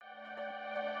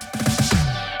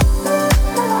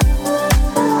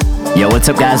Yo, what's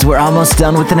up, guys? We're almost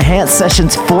done with Enhanced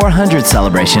Sessions 400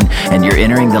 celebration, and you're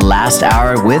entering the last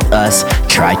hour with us,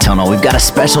 Tritonal. We've got a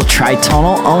special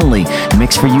Tritonal only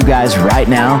mix for you guys right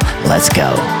now. Let's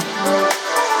go.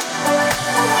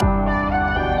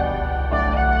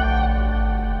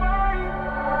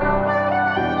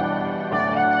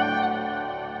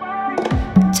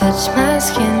 Touch my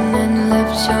skin and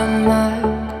left your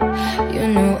mark. You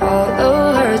knew all the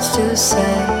words to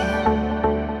say.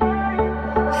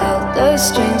 Held the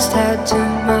strings tied to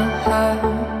my heart.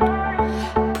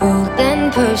 Pulled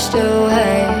and pushed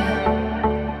away.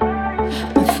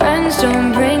 My friends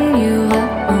don't bring you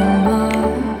up no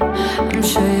more. I'm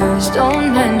sure yours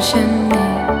don't mention me.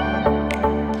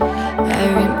 I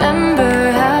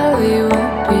remember how we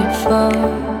were before.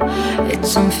 It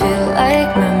don't feel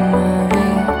like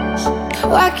memories.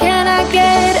 Why can't I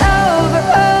get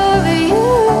over you?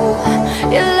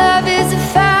 Your love is a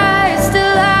fire,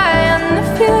 still high on the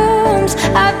fumes.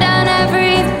 I've done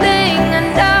everything I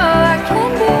know I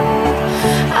can be.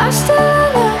 I'm still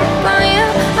up on you,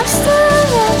 I'm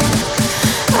still up,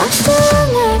 I'm still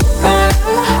up.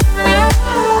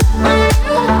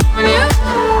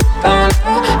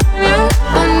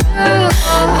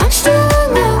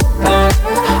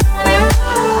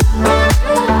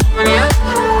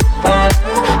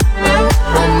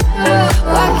 I'm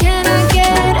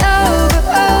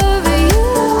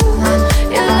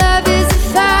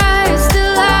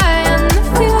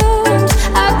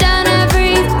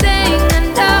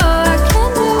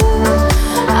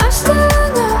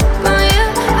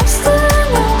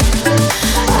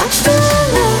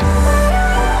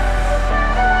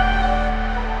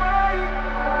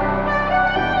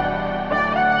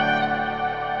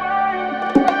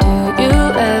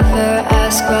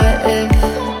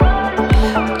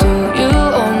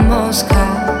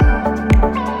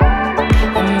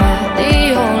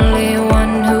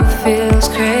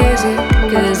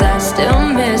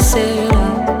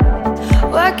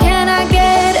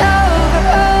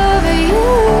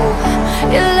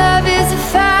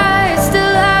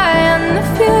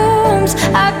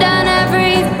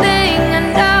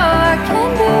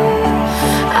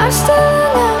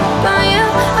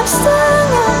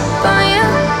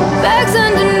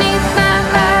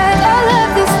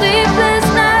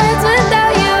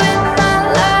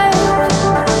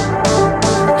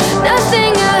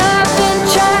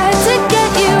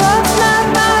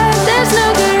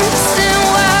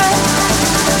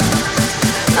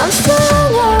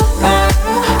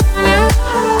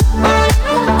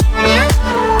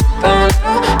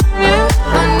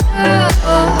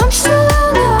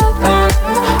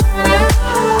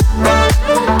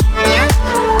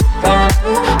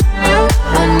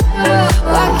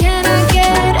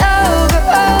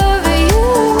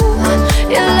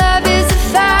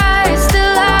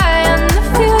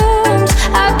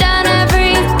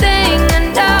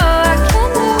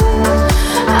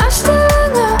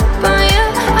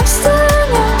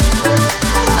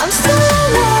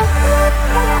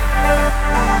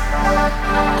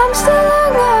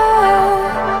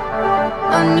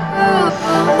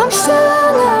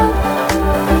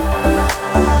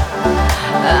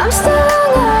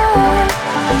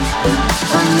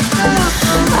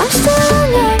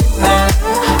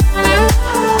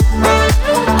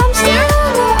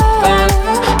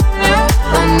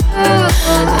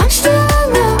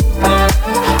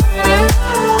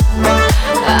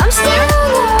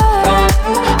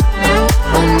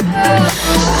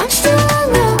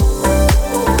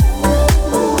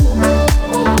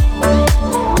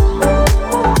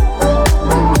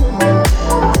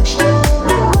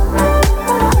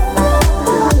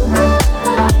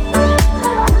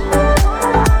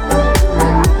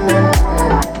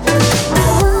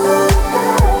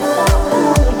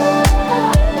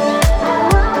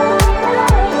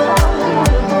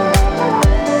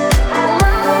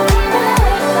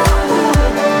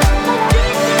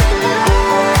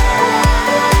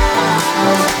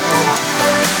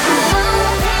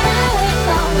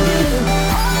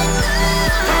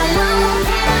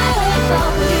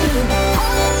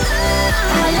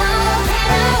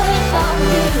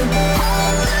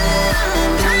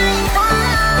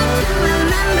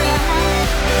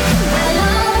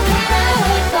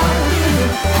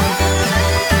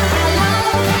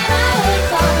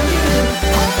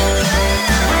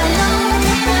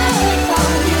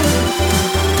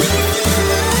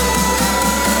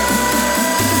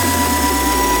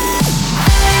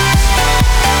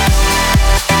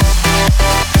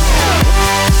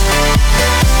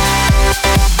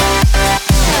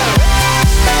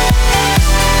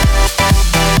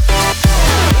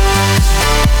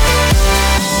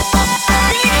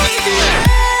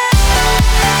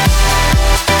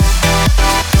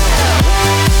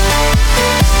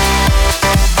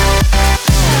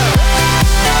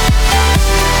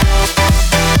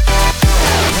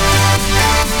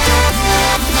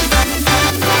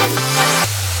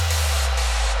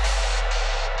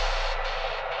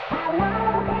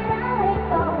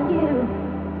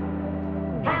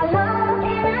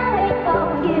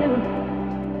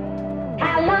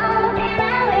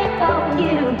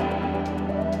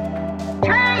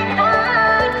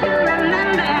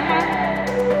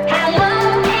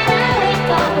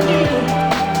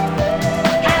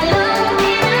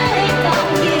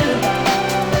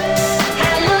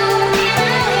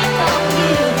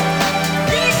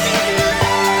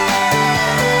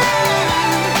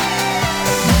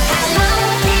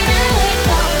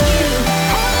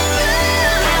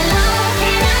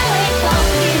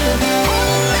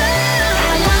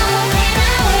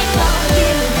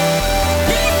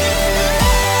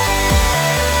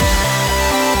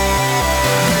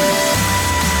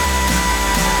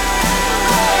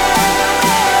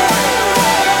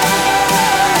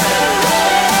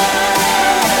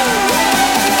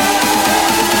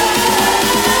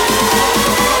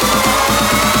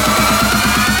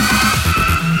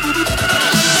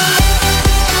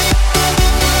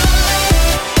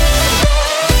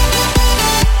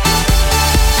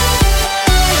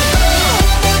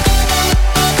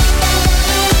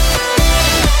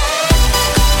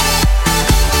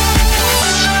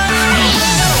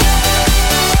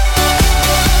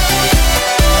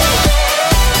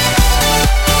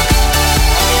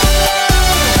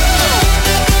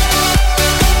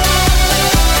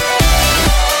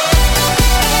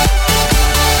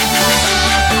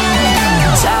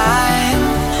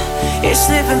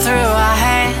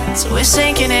We're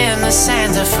sinking in the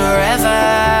sands of forever.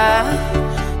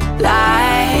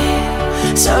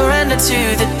 Lie, surrender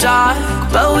to the dark,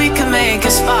 but we can make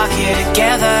a spark here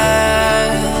together.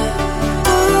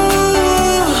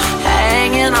 Ooh,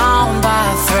 hanging on by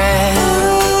a thread.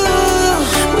 Ooh,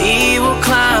 we will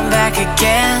climb back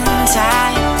again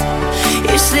tight.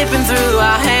 It's slipping through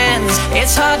our hands.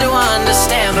 It's hard to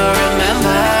understand, but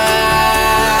remember,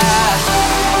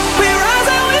 we rise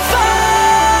and we fall.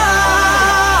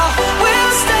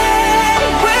 We'll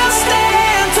stay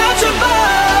untouchable.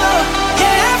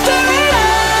 Yeah, after it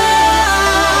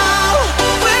all,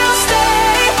 we'll stay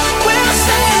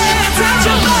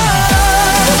untouchable.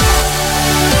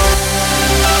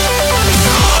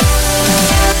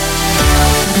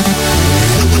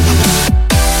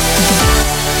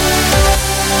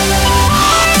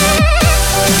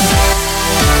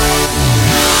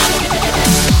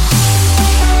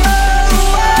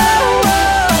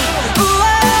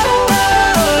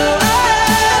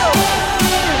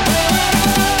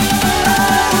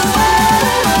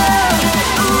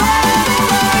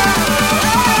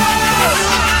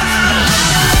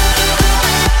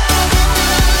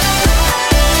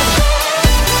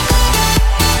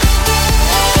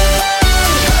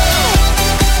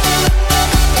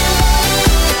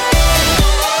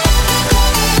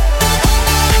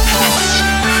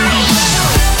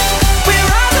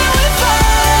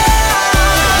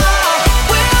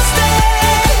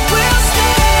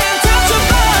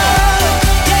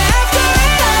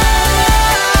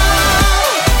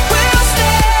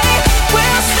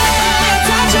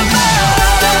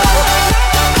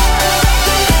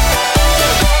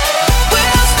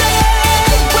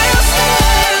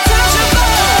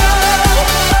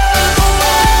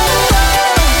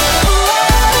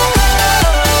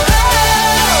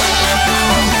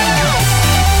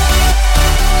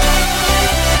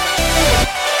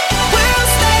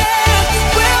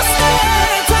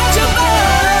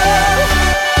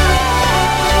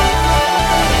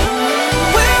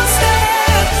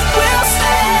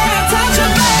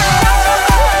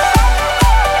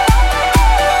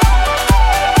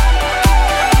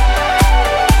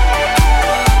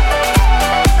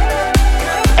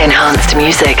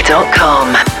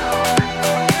 enhancedmusic.com.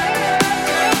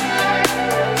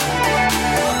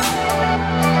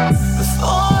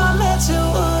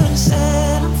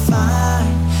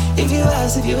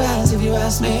 If you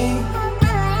ask me,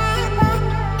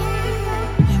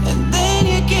 and then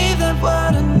you gave that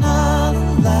word another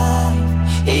life.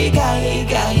 You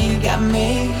got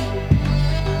me.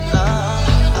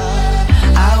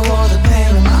 I wore the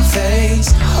pain on my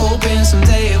face, hoping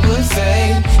someday it would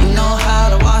fade. You know how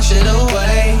to wash it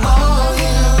away. Oh,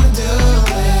 you do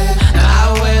it.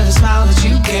 I wear the smile that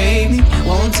you gave me,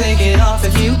 won't take it off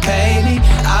if you pay me.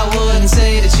 I wouldn't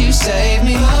say that you saved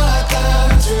me, but the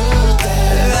truth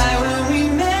is, right when we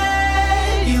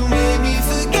met, you made me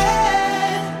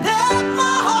forget that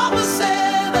my heart was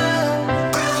ever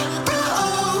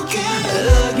broken.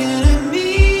 Looking at me,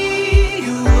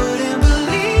 you wouldn't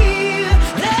believe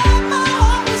that my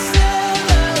heart was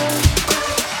ever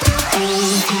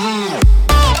broken.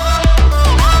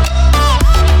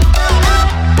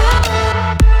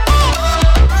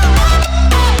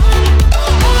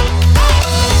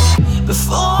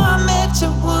 Before I met you,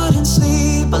 wouldn't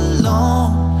sleep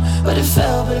alone, but it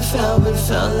felt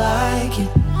like it.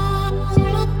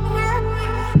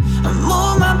 I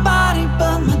moved my body,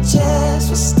 but my chest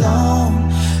was stone.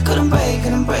 Couldn't break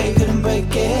it.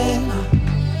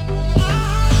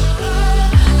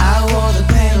 I wore the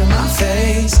pain on my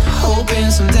face, hoping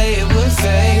someday it would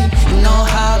fade. You know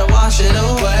how to wash it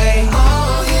away.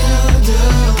 Oh, you do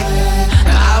it.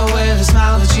 I wear the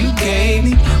smile that you gave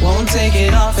me, won't take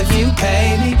it off if you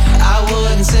pay me. I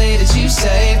wouldn't say that you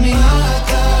saved me, but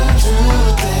the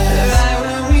truth is, right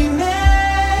when we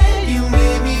met, you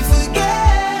made me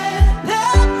forget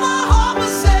that my heart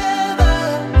was ever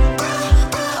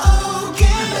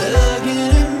broken. Looking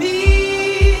at me,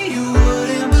 you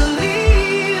wouldn't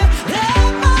believe that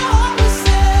my heart was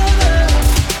ever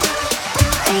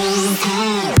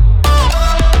broken.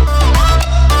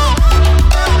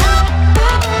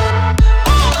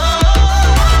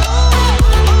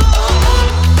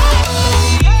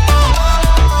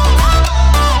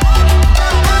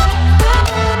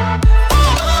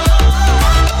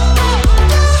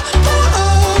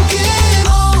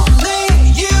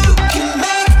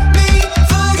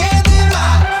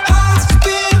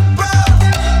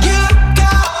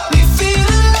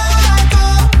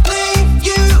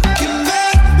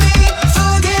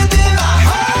 Forget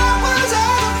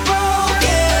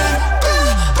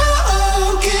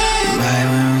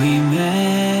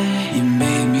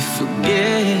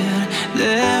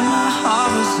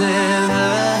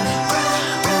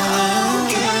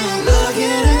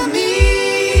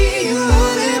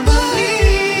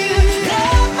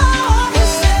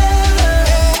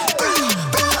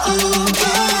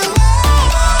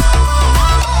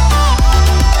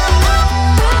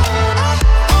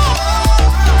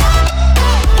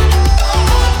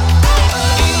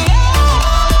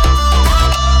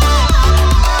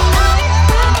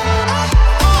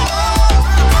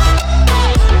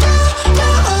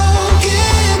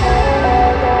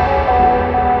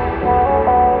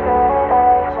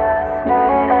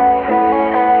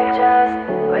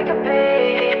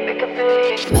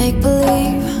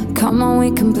we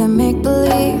can play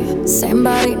make-believe. Same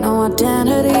body, no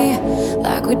identity.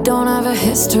 Like we don't have a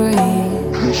history.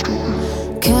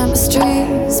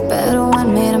 Chemistry's better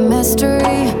when made a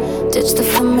mystery. Ditch the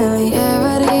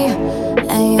familiarity,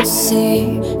 and you'll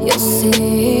see, you'll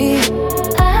see.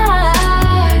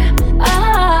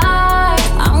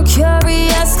 I'm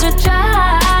curious to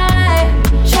try.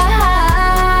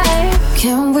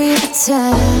 Can we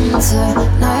pretend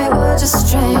tonight we're just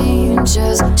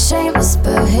strangers? Shameless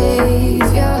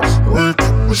behavior. We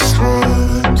can be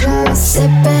strangers.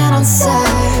 Sipping on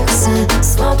sex and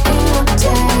smoking on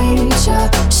danger.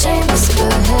 Shameless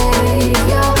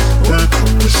behavior. We can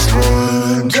be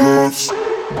strangers.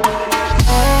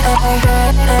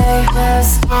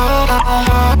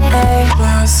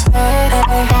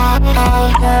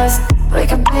 We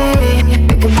can be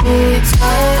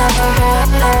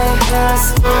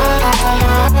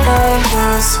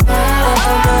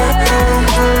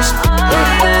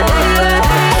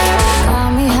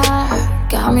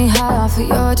got me high off of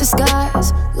your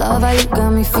disguise. Love how you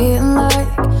got me feeling like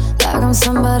I'm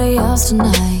somebody else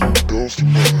tonight.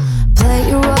 Play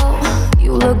your role,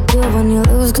 you look good when you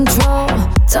lose control.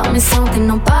 Tell me something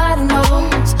nobody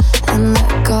knows, and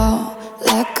let go,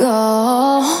 let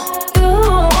go. You,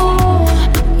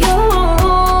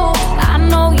 I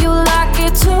know you like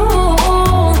it too.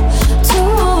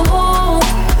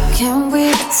 Can we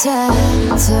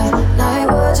pretend tonight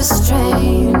we're just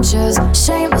strangers?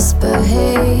 Shameless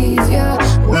behavior.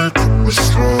 We can be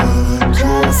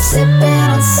strangers. Sipping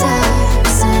on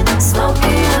sex and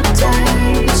smoking on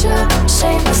danger.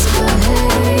 Shameless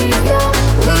behavior.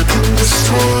 We can be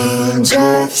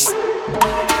strangers.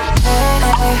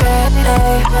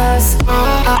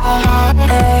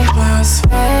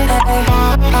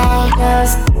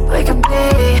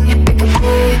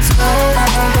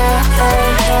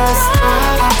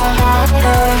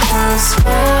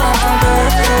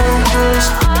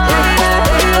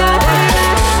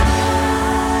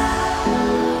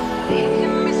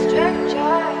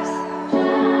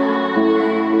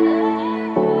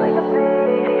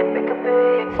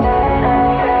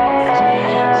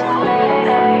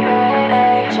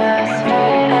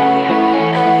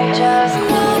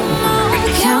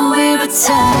 We can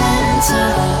pretend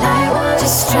tonight we're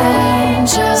just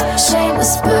strangers.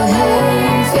 Shameless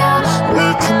behavior. We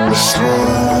can be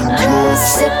strangers.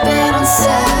 Sipping on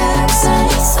sex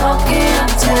and smoking on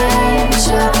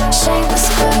danger. Shameless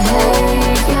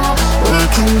behavior. We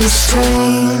can be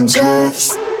strangers.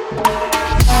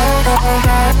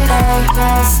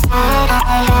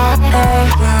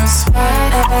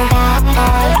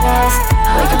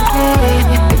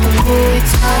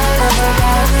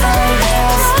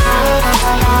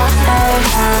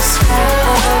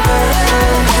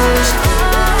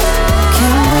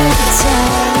 Can we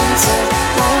pretend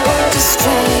like we're just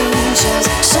strangers?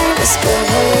 Shameless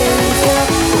behavior.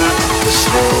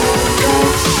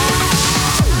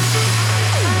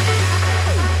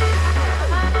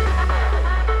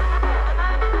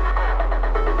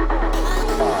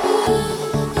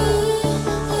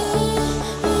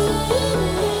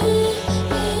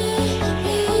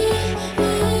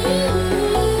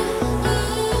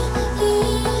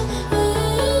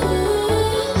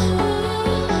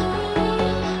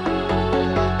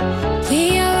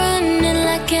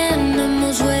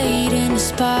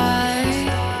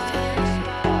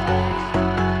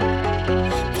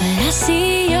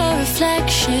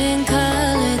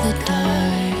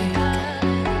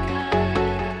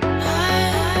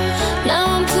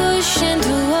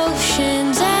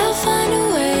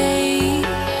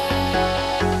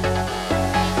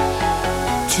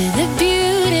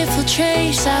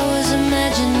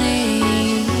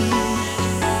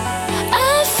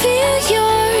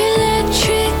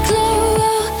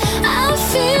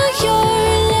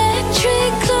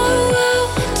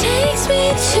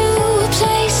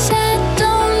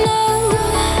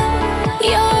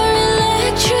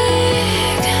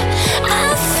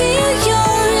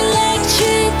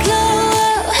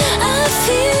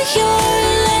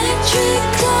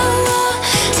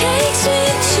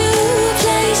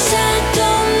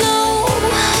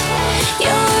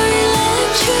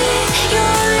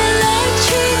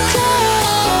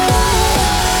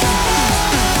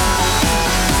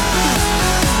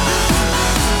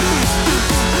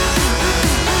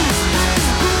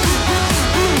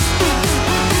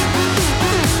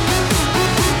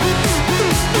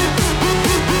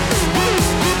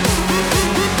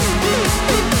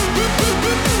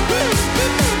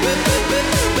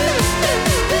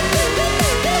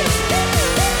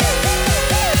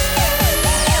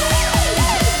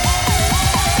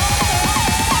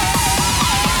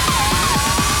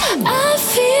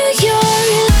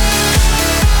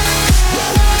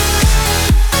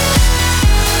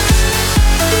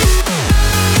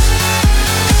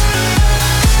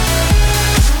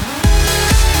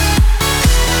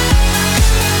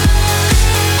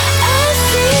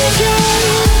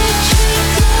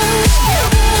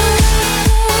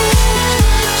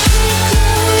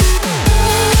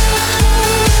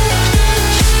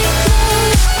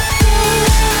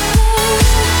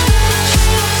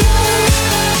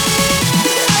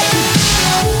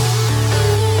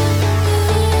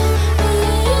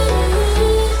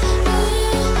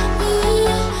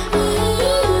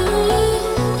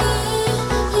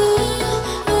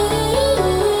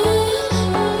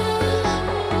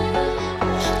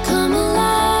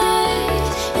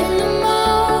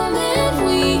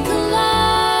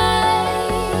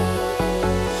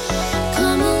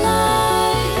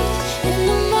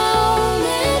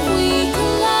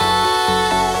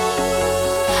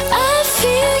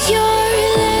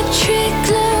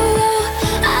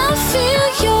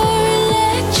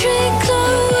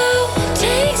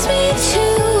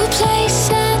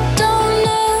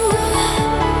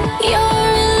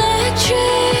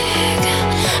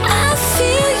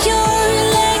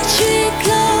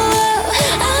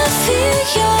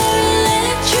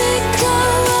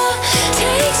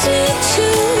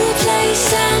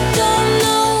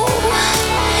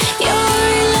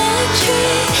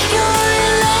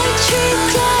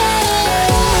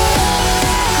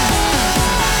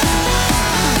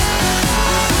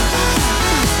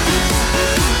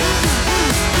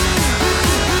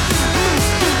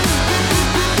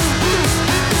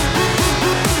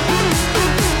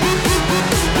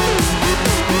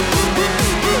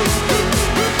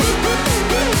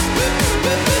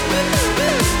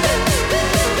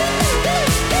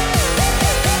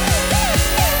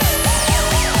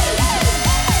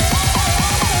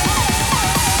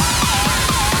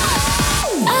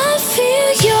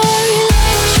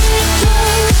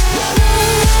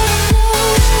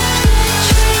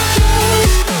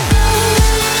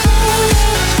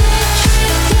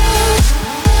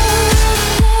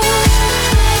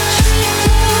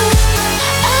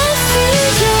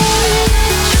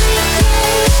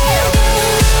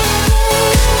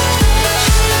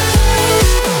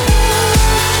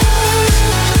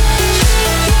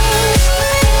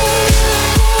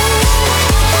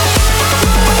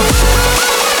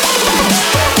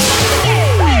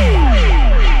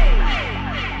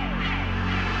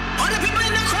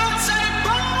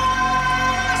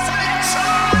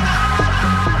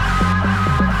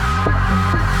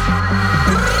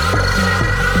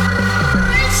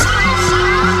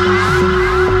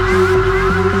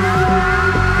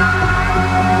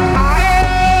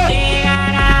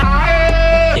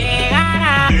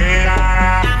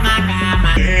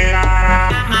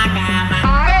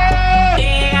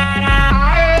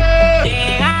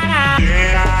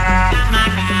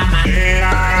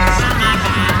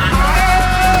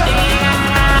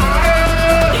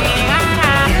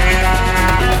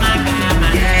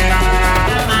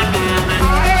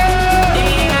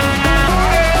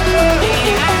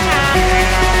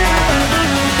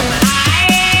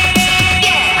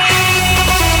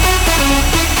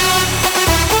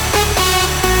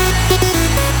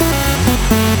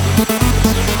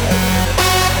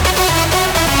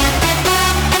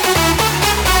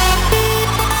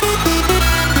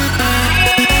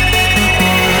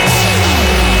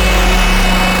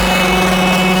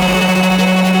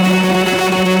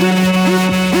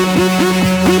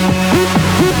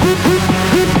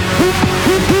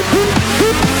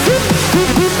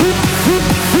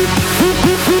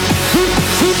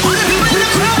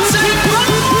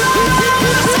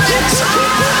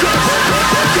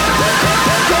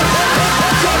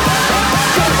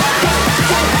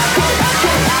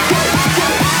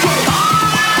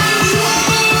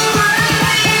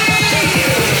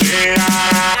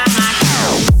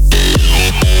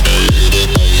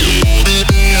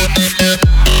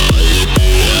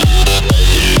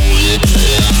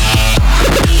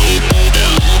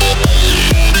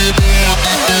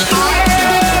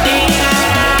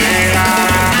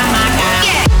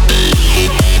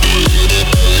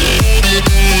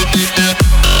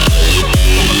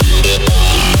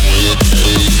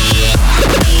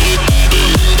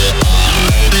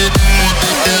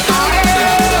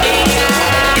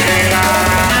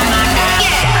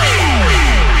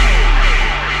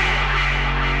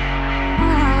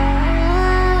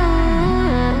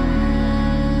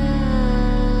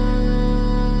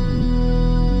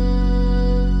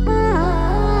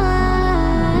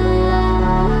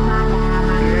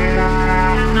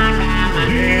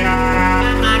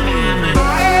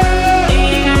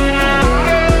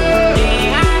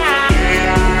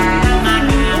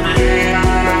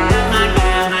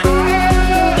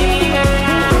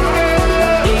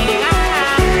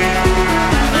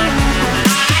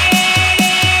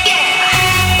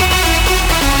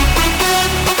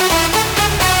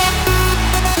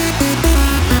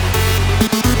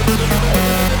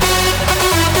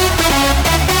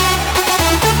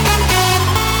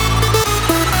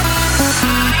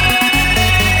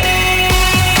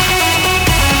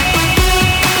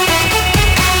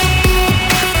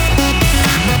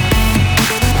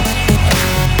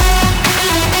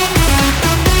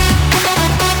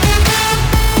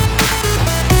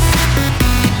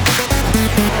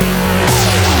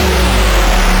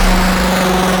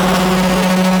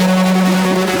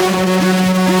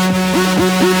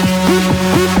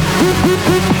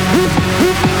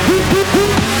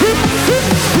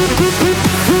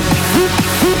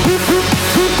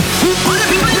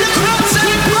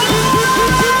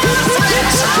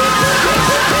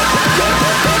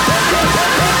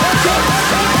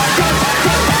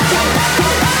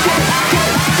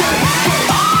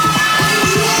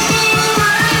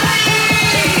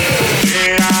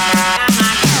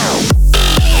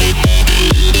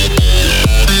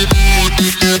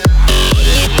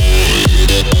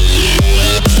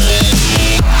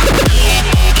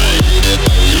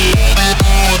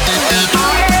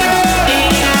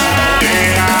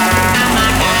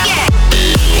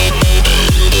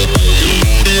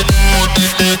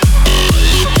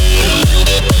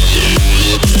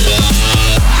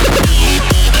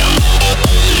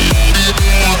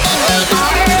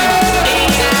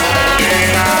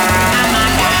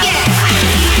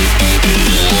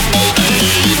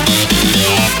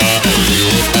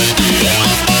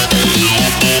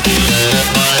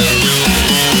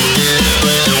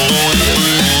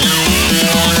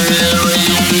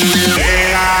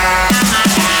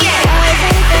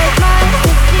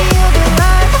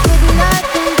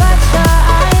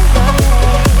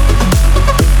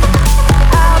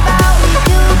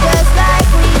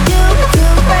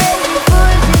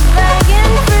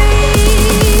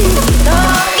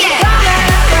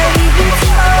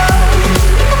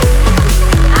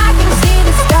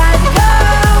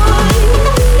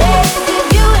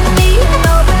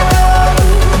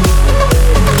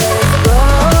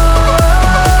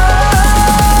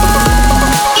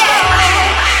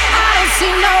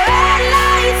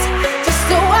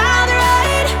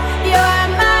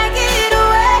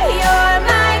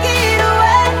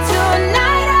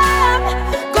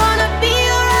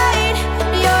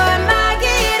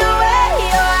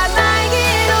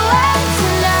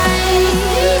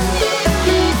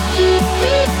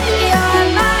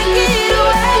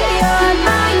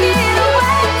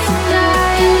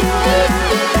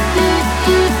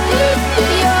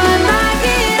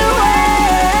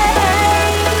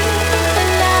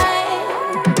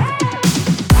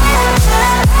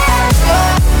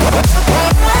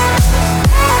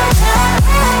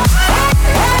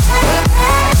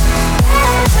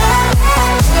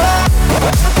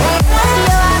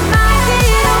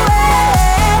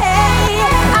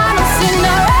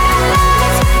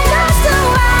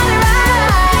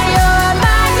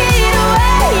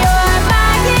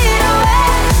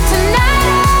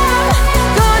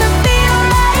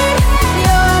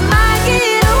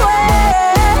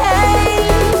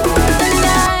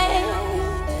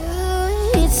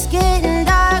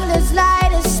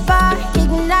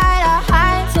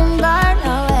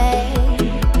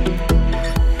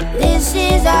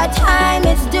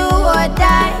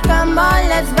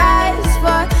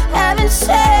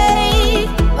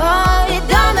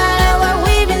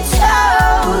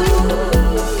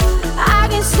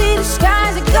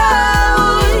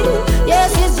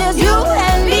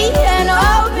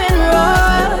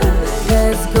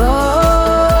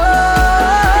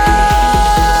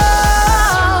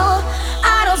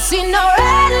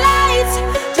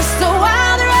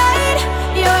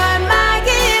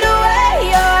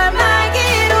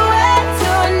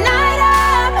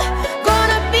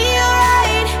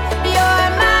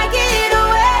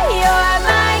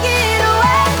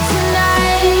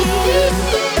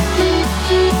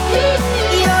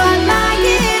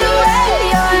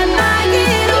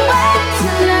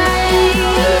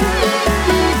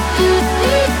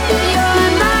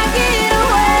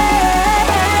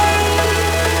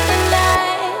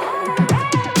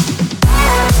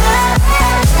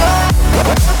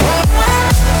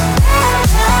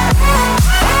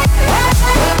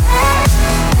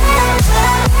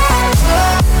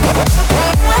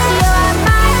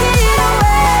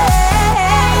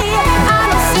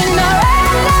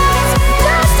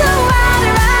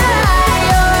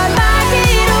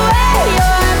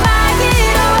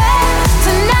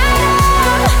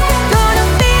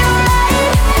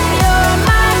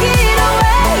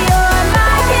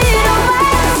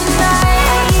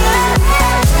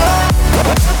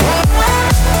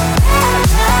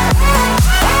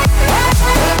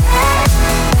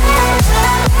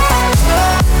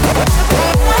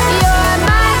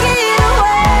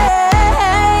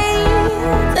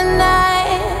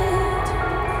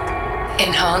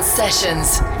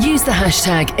 Sessions. Use the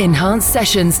hashtag Enhanced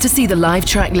Sessions to see the live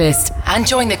track list and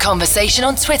join the conversation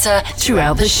on Twitter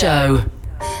throughout the show.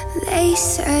 They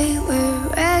say we're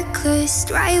reckless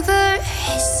drivers,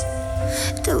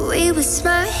 that we would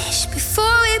smash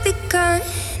before we begun.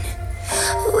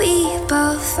 We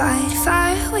both fight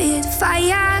fire with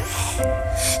fire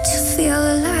to feel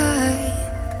alive.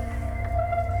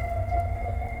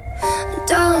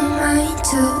 Don't mind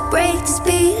to break the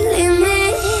speed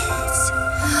limits.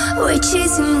 We're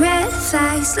chasing red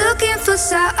flags, looking for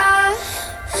signs.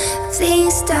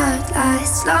 Things start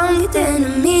last longer than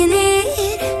a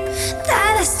minute.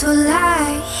 That lasts to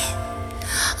life.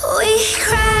 We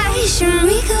crash and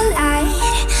we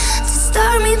collide. To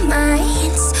stormy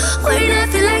minds. We're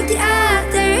nothing like the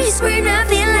others. We're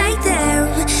nothing like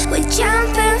them. We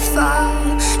jump and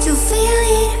fall to feel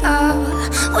it all.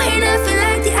 We're nothing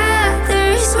like the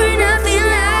others. We're nothing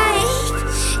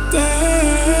like them.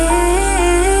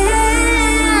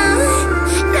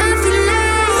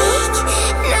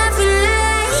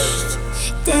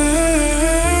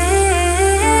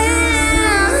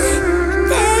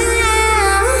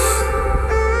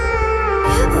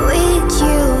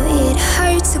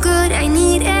 I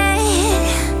need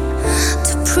it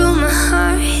to prove my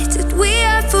heart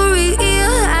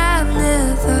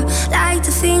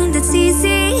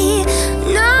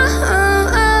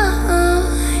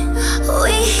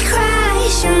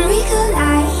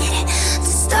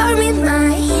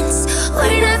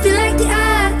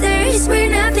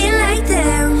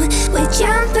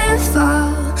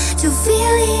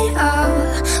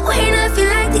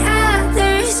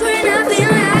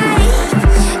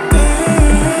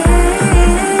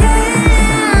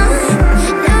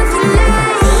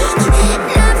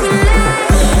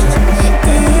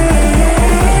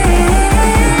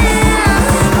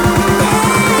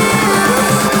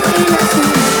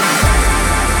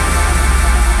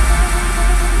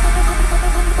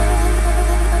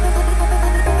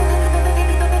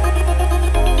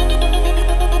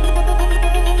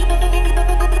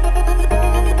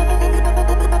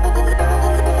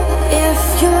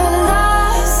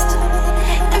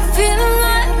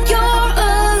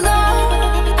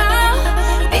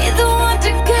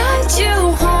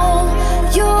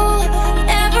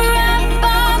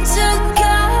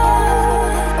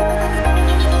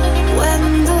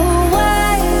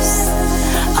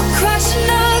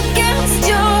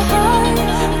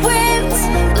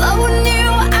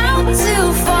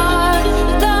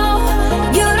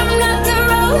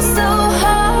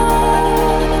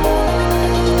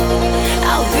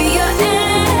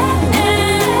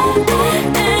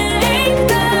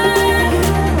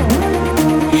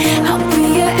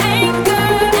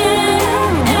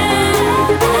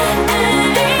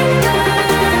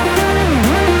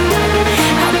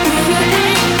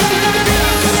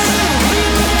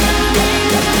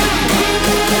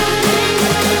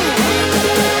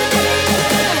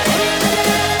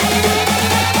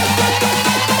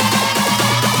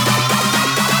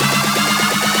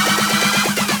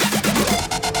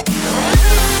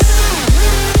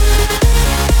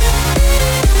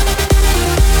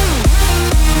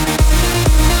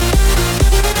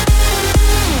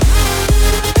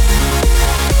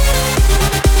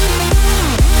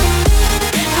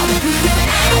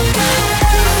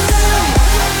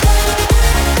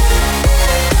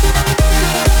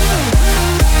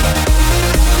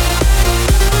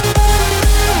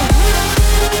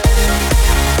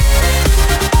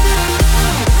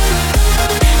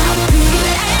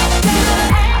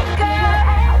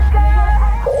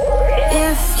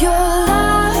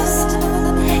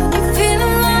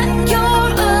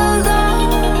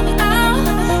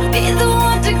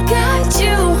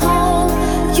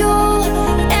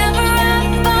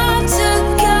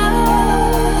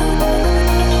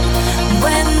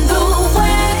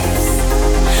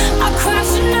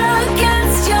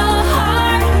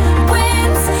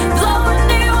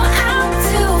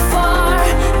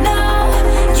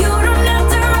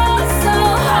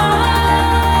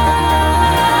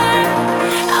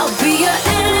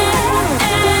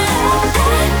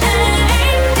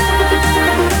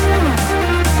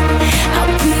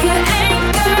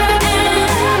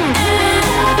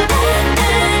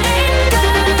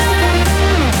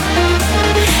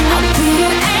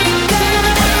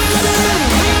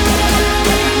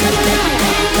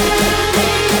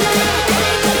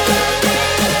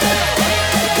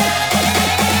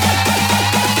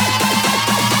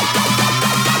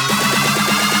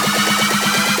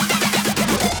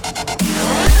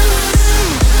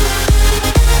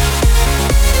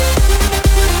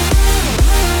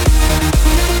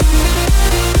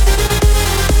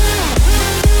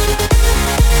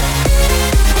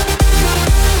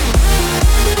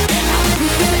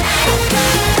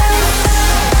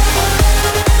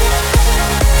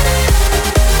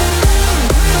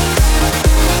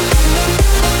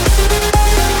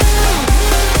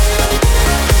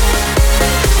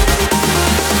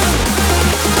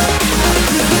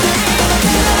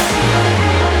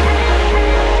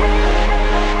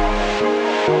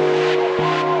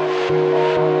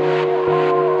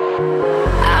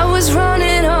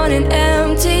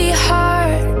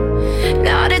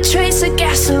trace of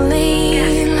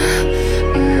gasoline.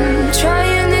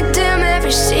 Trying to dim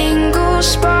every single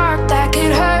spark that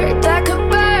could hurt, that could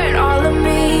burn all of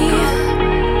me.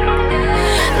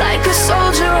 Like a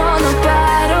soldier on the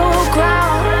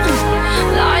battleground,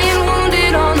 lying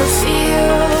wounded on the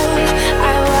field.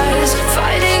 I was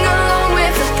fighting alone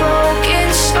with a broken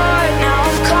sword. Now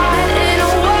I'm caught in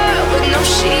a war with no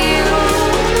shield.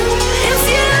 If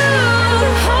you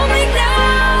hold me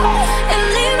now and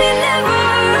leave me never,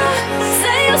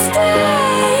 say you'll stay.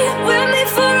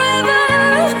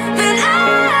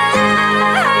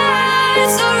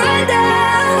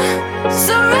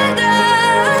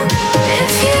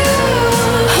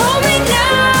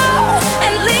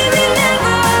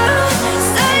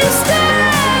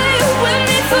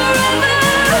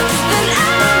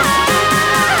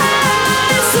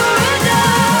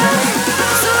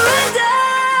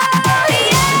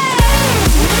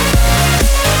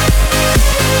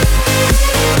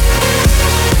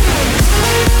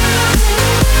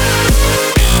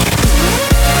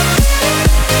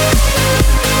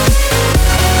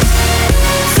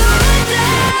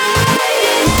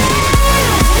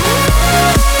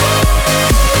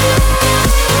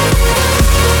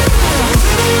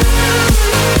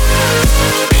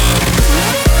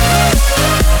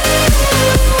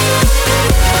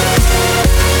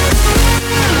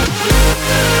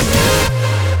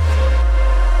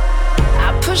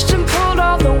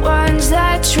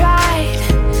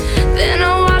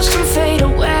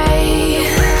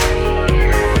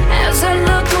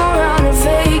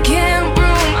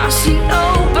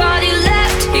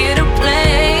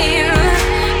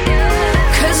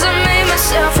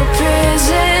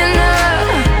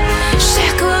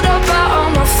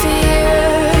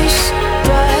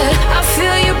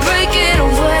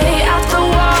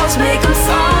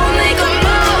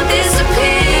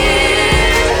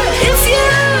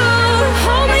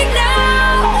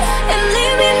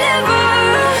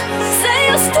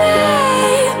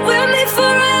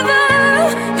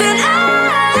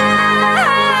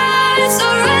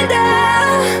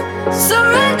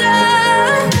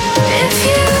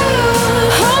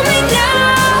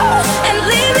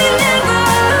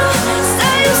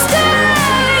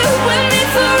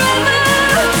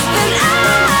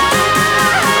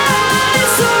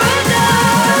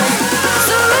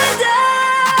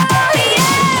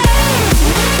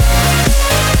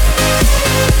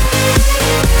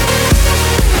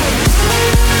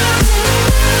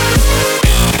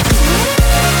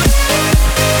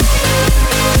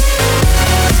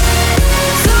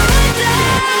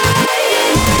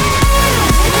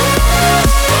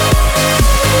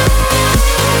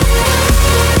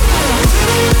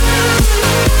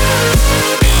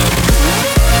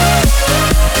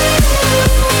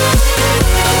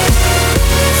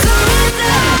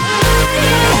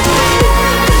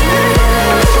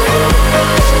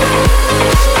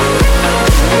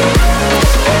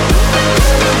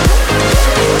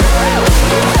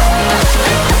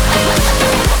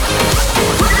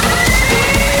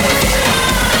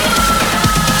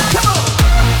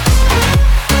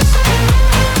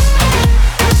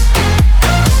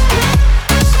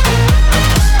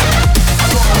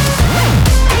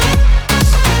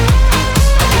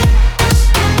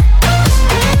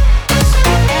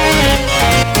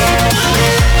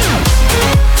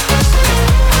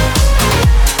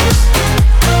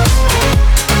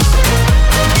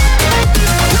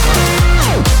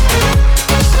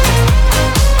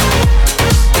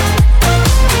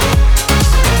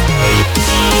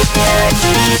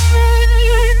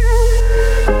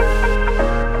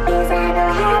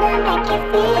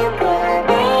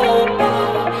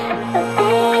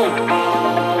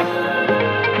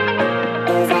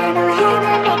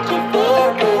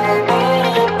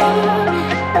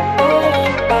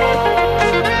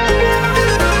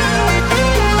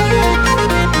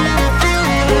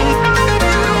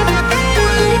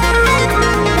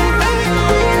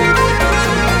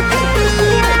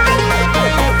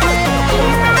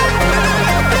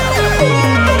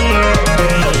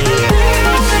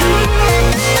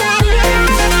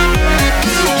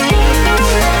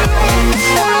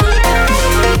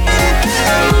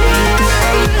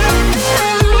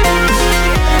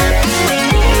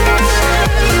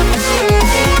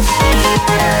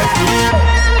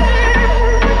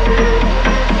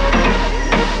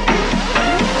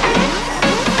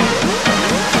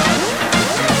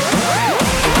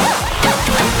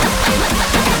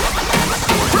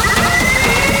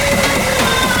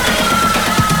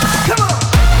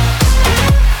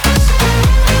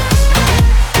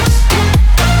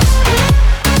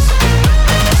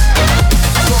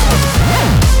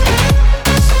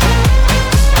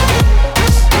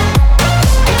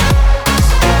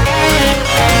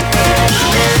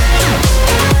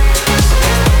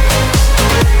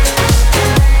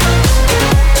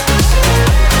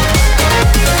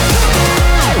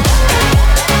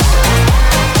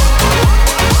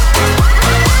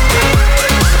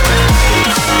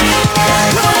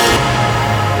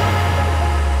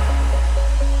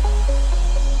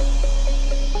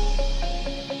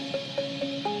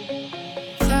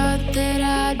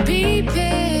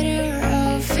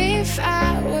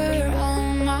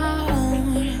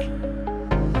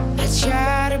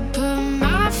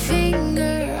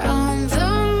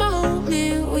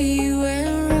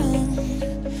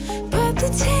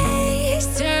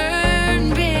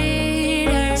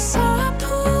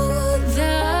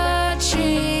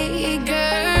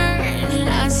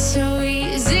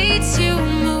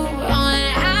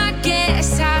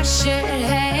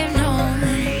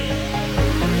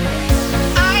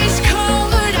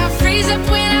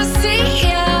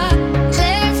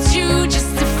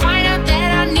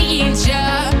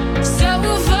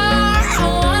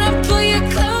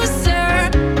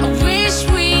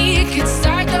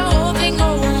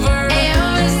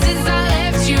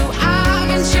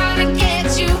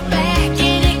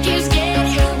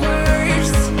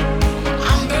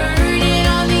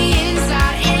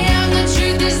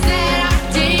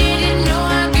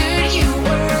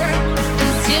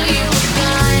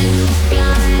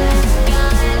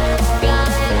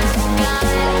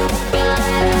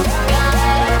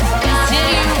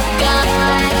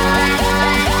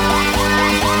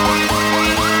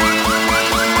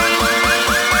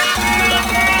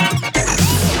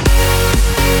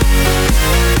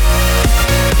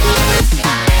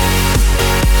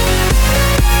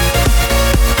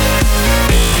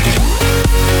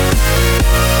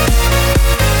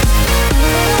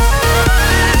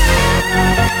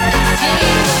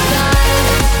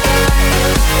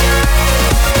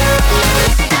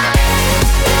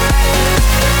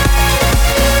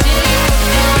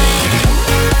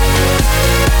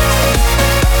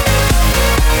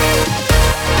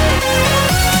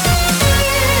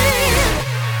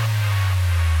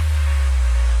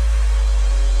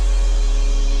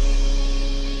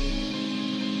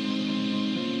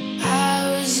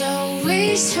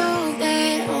 was told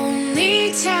that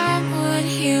only time would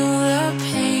heal the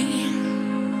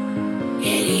pain.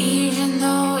 Yet even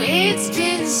though it's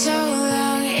been so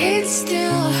long, it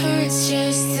still hurts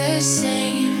just the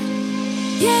same.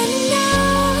 Yet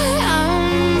now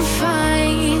I'm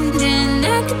finding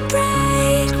that the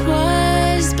break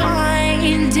was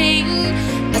binding.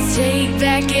 I take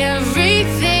back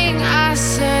everything I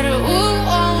said. Ooh,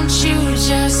 won't you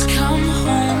just come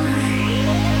home?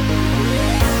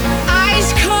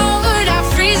 Ice cold, I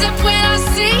freeze up when I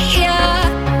see ya.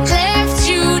 Left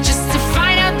you just to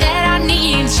find out that I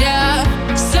need ya.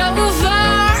 So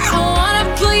far, I wanna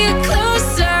pull you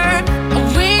closer. I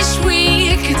wish we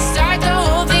could start the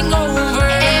whole thing over.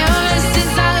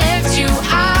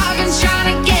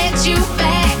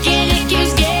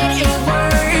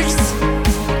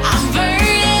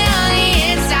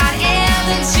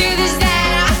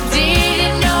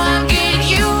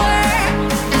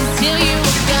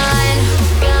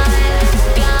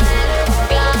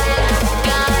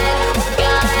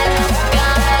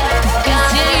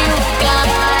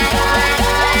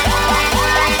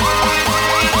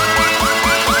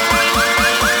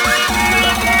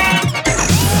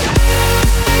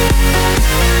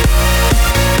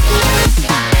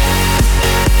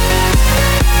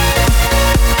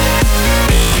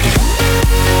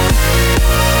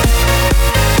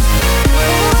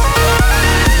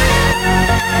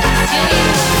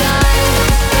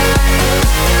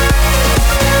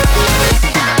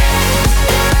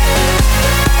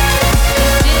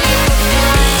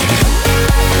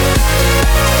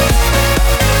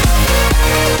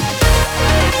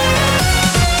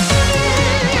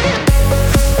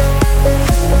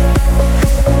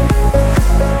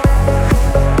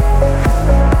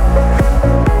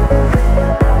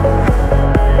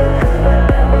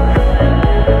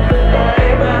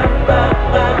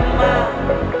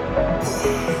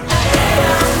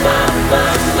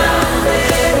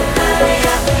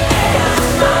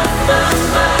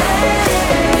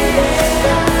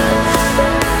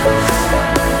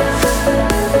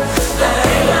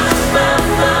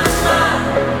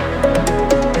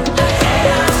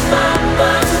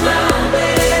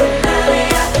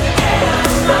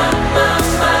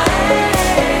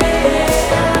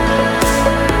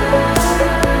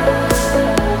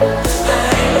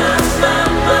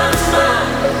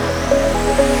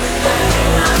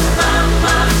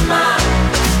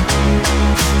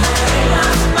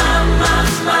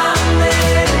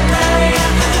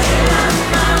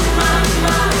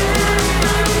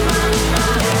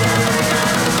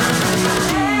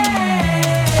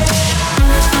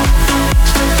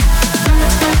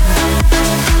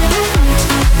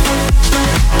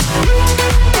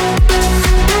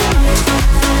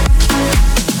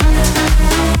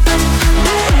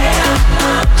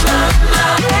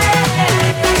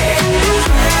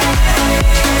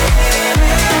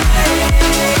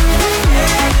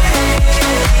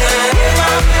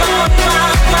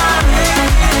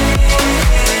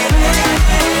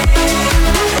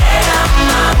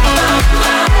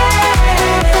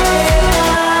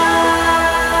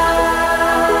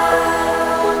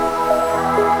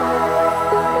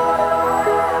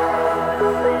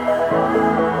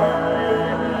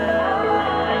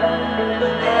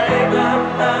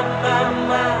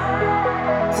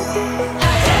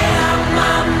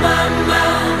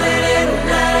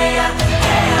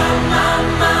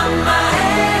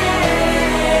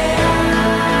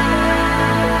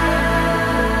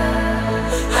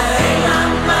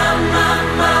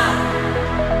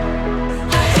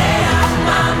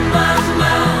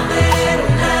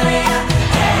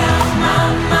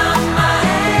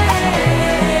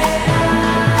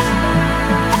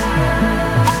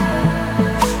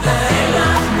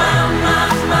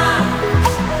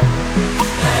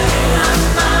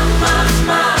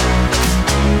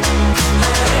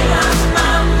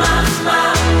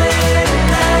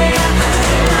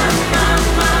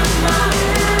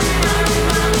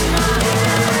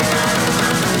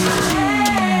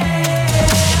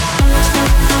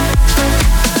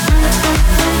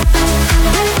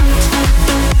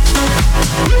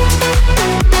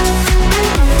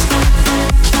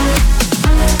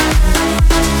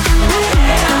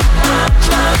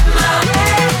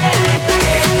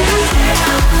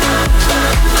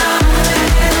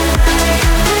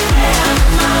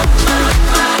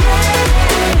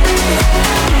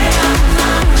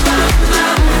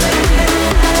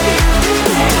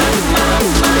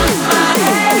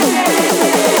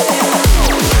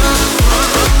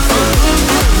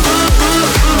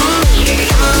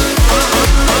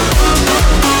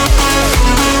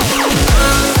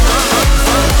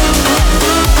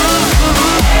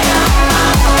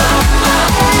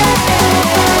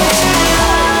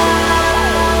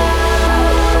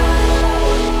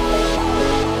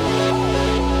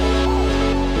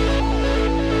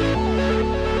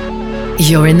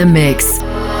 You're in the mix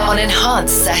on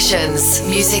Enhanced Sessions.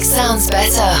 Music sounds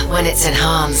better when it's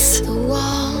enhanced. The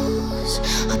walls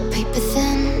are paper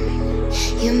thin.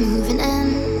 You're moving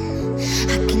in.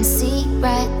 I can see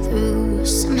right through.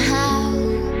 Somehow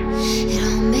it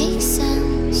all makes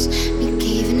sense. Me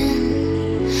caving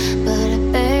in, but I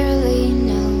barely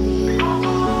know you.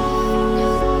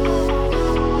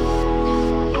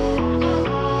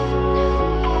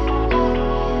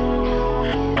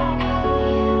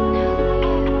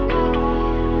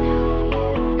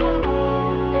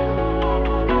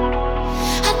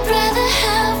 I'd rather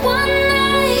have one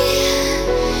night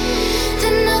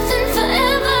than nothing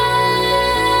forever.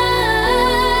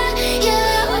 Yeah,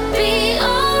 that would be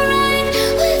alright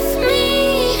with me.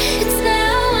 It's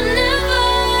now or never.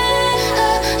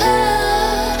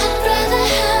 I'd rather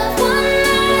have one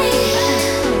night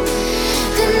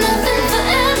than nothing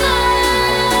forever.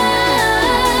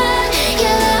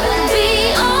 Yeah, that would be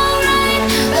alright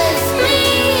with me.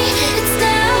 It's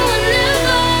now or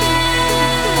never.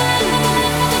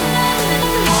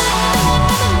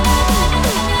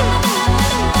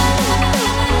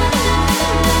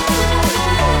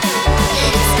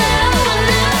 It's now or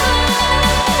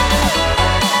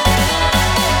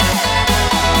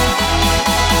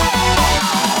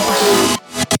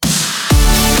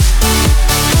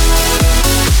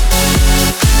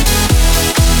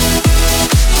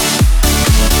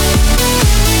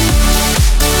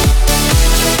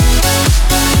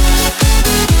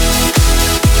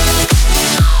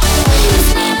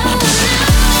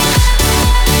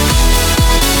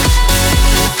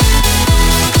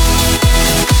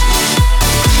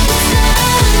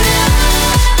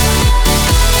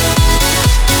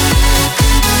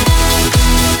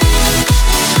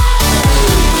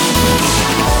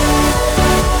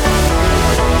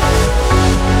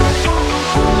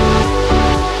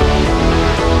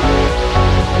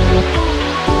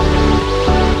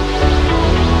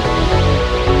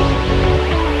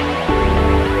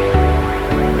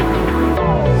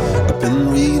I've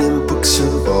been reading books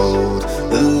of old,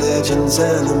 the legends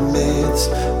and the myths,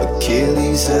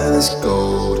 Achilles and his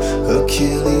gold,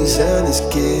 Hercules and his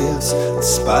gifts, and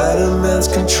Spider-Man's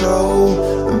control,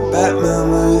 and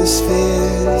Batman with his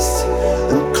fist.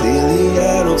 And clearly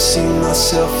I don't see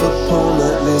myself upon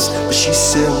that list. But she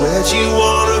said, where'd you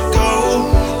wanna go?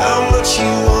 How much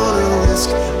you wanna risk?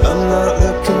 I'm not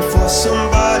looking for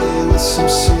somebody with some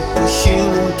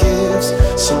superhuman gifts,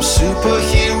 some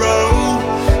superhero,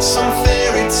 some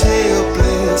fairy tale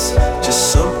bliss.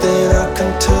 Just something I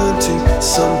can turn to,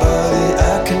 somebody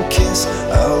I can kiss.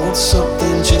 I want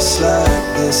something just like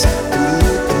this.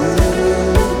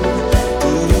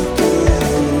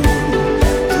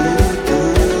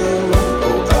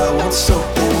 Oh, I want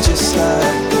something just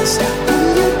like this.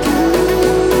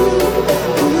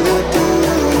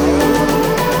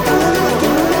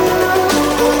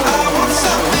 Oh, I want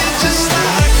something just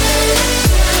like this.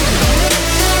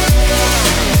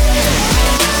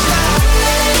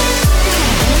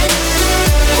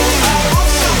 I want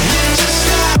something just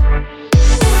like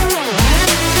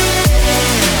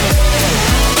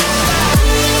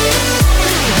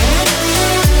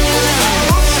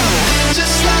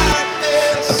just like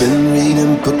this. I've been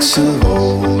reading books of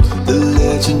old, the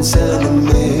legends and the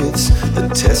myths, the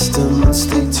testaments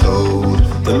they told,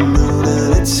 the moon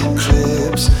and its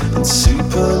eclipse, and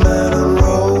Superman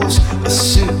unrolls a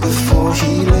suit before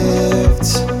he lived.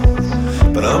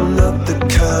 But I'm not the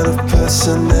kind of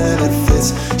person that it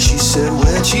fits. She said,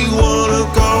 where'd you wanna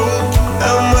go?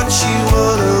 How much you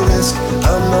wanna risk?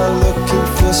 I'm not looking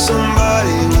for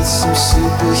somebody with some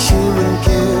superhuman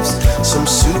gifts, some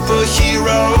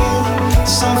superhero,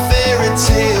 some fairy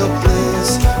tale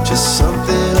bliss. Just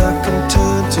something I can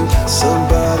turn to,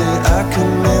 somebody I can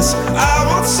miss. I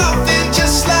want something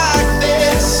just like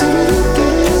this.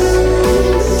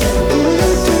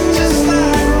 Just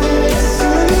like this.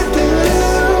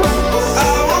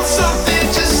 I want something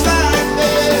just like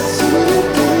this.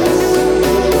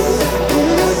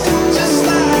 Just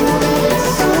like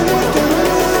this.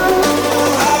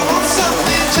 I want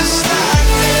something just like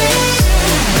this.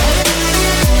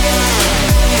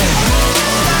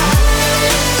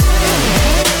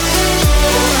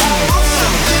 I want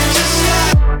something just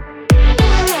like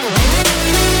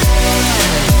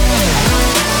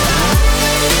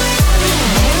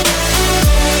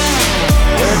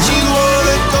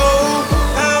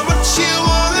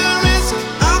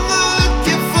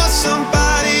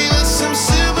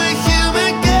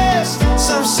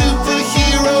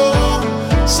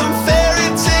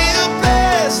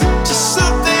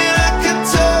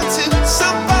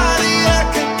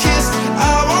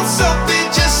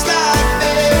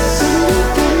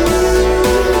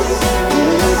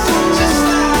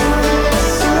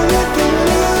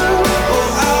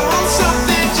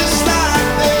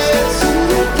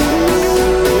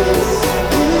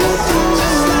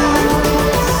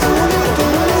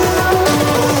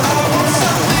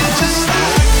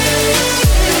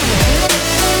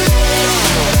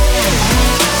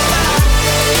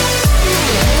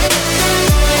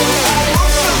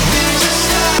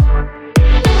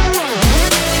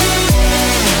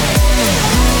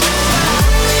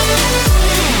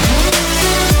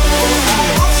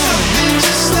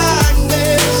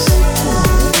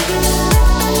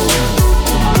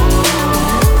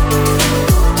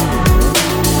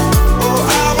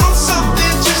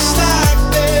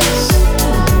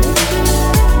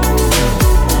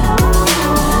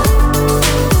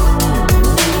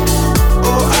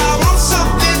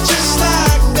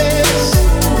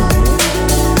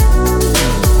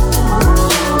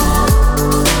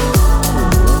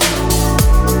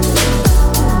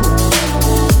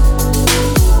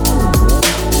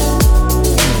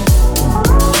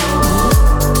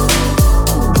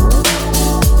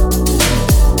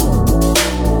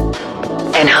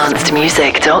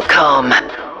TraiturnalMusic.com.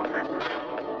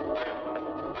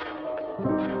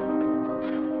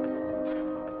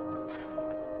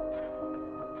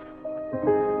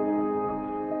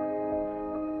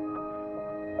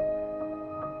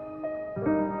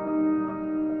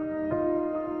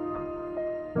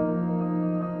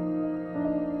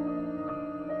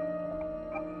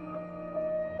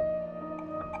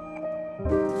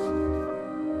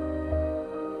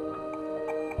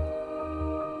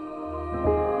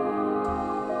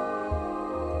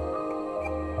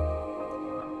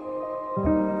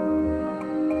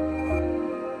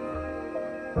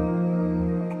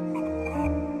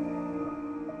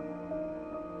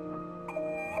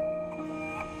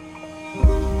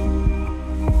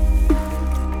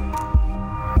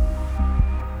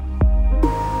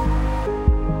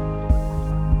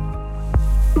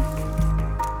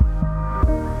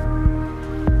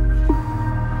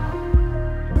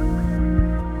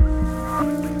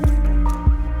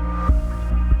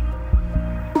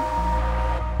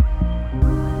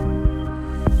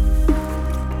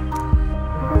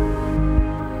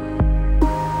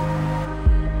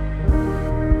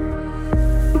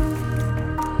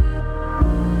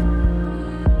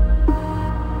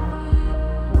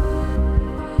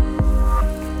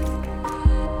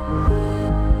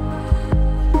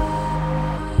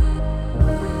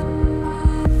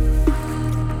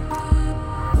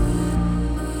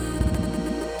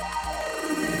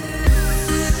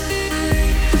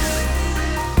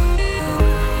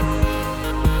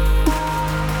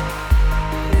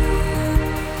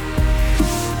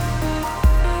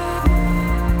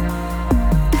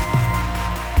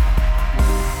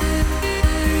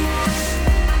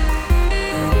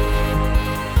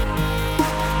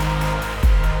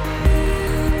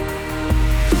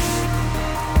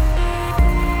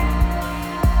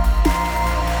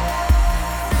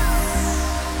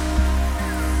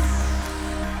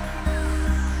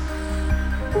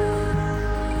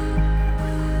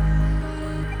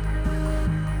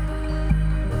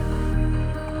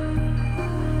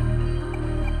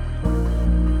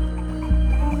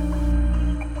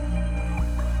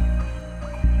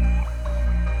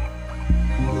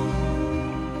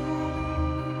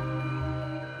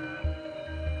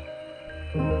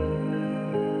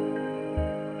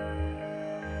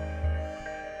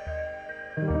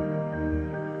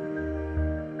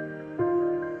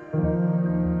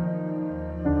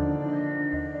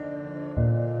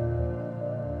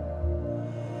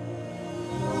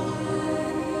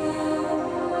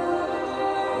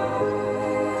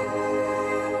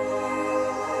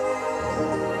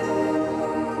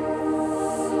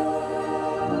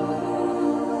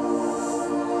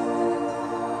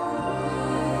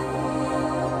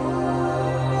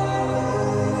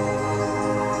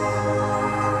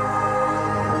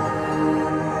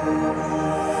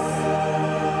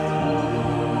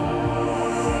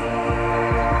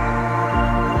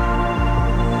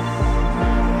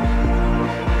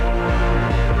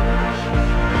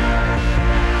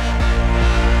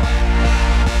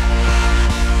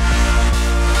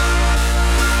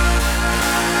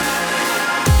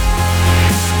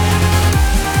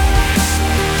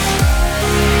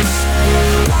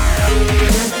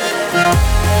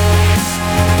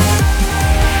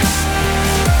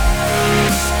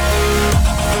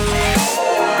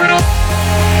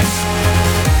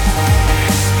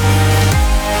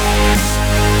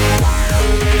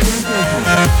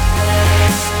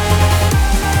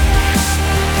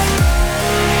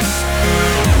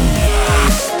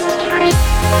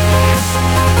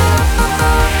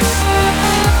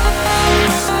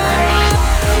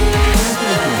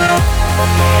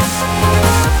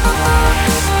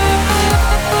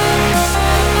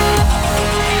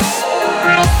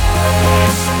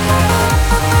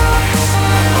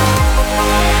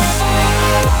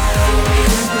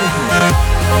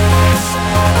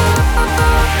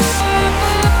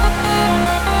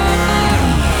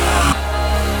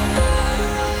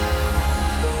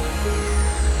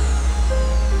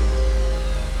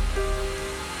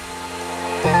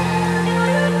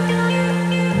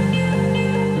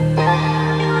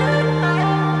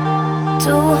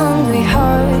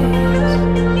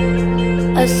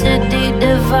 A city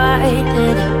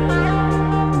divided,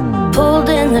 pulled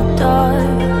in the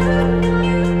dark,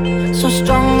 so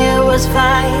strong it was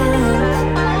violent.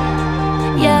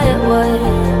 Yeah, it was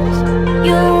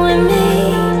you and me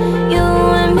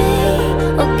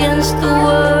against the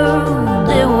world.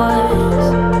 It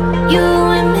was you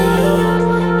and me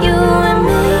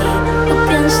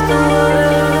against the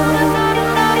world.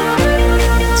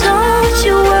 Don't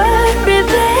you worry,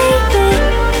 baby,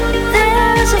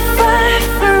 there's a fight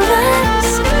for us.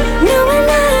 No, we're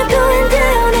not going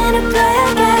down in a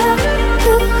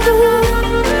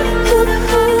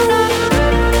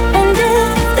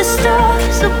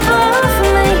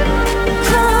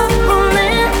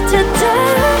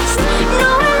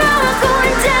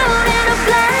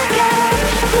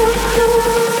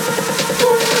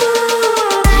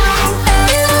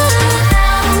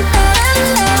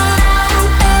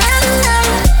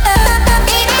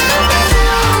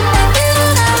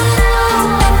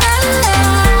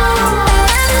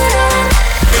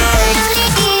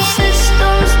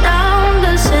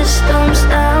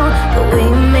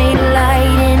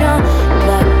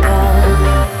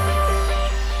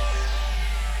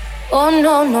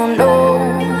no, no.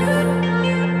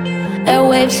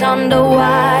 Airwaves under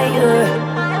wire,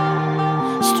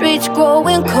 streets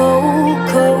growing cold,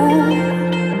 cold.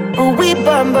 But we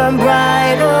burn, burn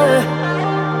brighter.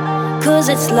 'Cause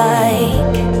it's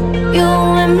like you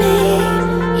and me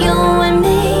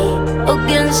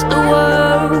against the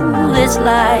world. It's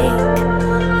like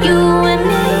you and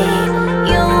me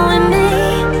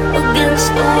against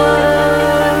the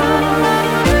world.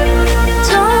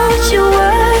 Don't you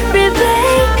worry,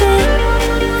 baby,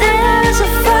 there's a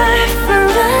fire for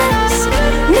us.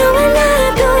 No, we're not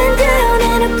going down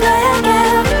in a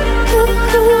blackout. Ooh,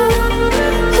 ooh,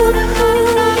 ooh,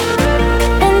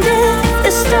 ooh. And if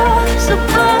the stars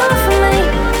above me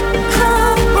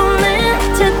crumble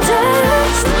into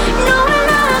dust, no, we're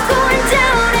not going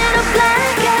down in a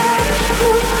blackout.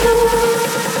 Ooh, ooh,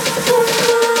 ooh,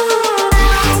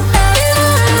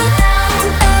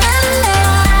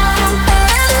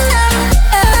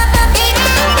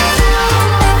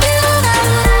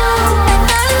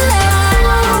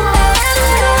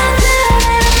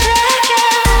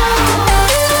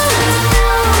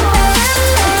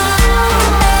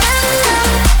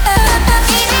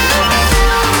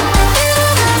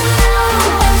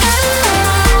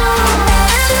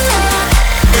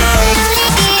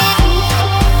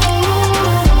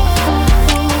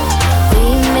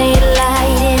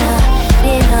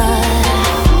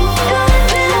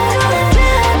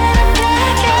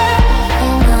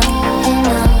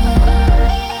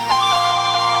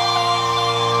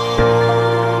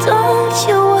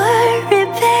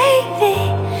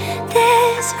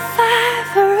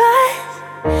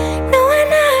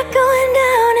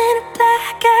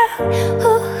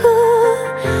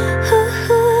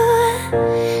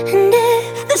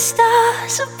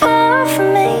 above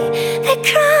me, they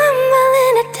crumble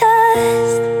into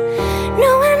dust. No,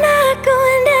 we're not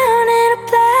going down in a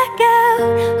blackout.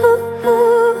 Ooh,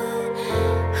 ooh,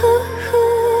 ooh,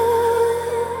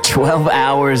 ooh. 12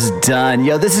 hours done.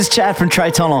 Yo, this is Chad from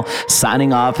Tritonal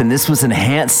signing off, and this was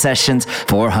Enhanced Sessions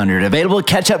 400. Available to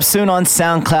catch up soon on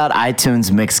SoundCloud, iTunes,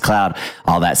 Mixcloud,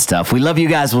 all that stuff. We love you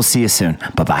guys. We'll see you soon.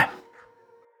 Bye-bye.